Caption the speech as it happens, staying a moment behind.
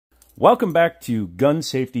Welcome back to Gun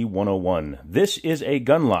Safety 101. This is a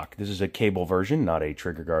gun lock. This is a cable version, not a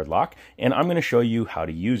trigger guard lock, and I'm going to show you how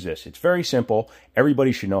to use this. It's very simple.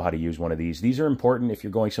 Everybody should know how to use one of these. These are important if you're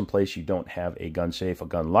going someplace you don't have a gun safe, a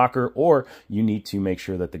gun locker, or you need to make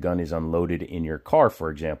sure that the gun is unloaded in your car, for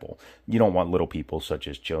example. You don't want little people such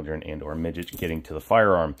as children and or midgets getting to the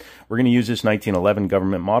firearm. We're going to use this 1911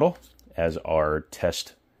 government model as our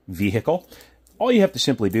test vehicle. All you have to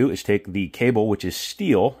simply do is take the cable, which is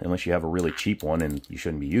steel, unless you have a really cheap one, and you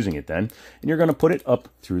shouldn't be using it then, and you're going to put it up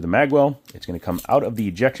through the magwell. It's going to come out of the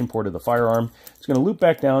ejection port of the firearm. It's going to loop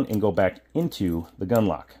back down and go back into the gun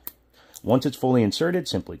lock. Once it's fully inserted,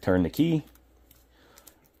 simply turn the key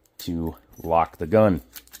to lock the gun.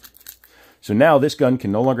 So now this gun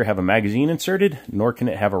can no longer have a magazine inserted, nor can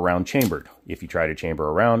it have a round chambered. If you try to chamber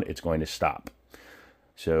a round, it's going to stop.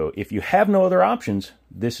 So if you have no other options,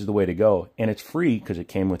 this is the way to go. And it's free because it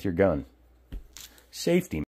came with your gun. Safety.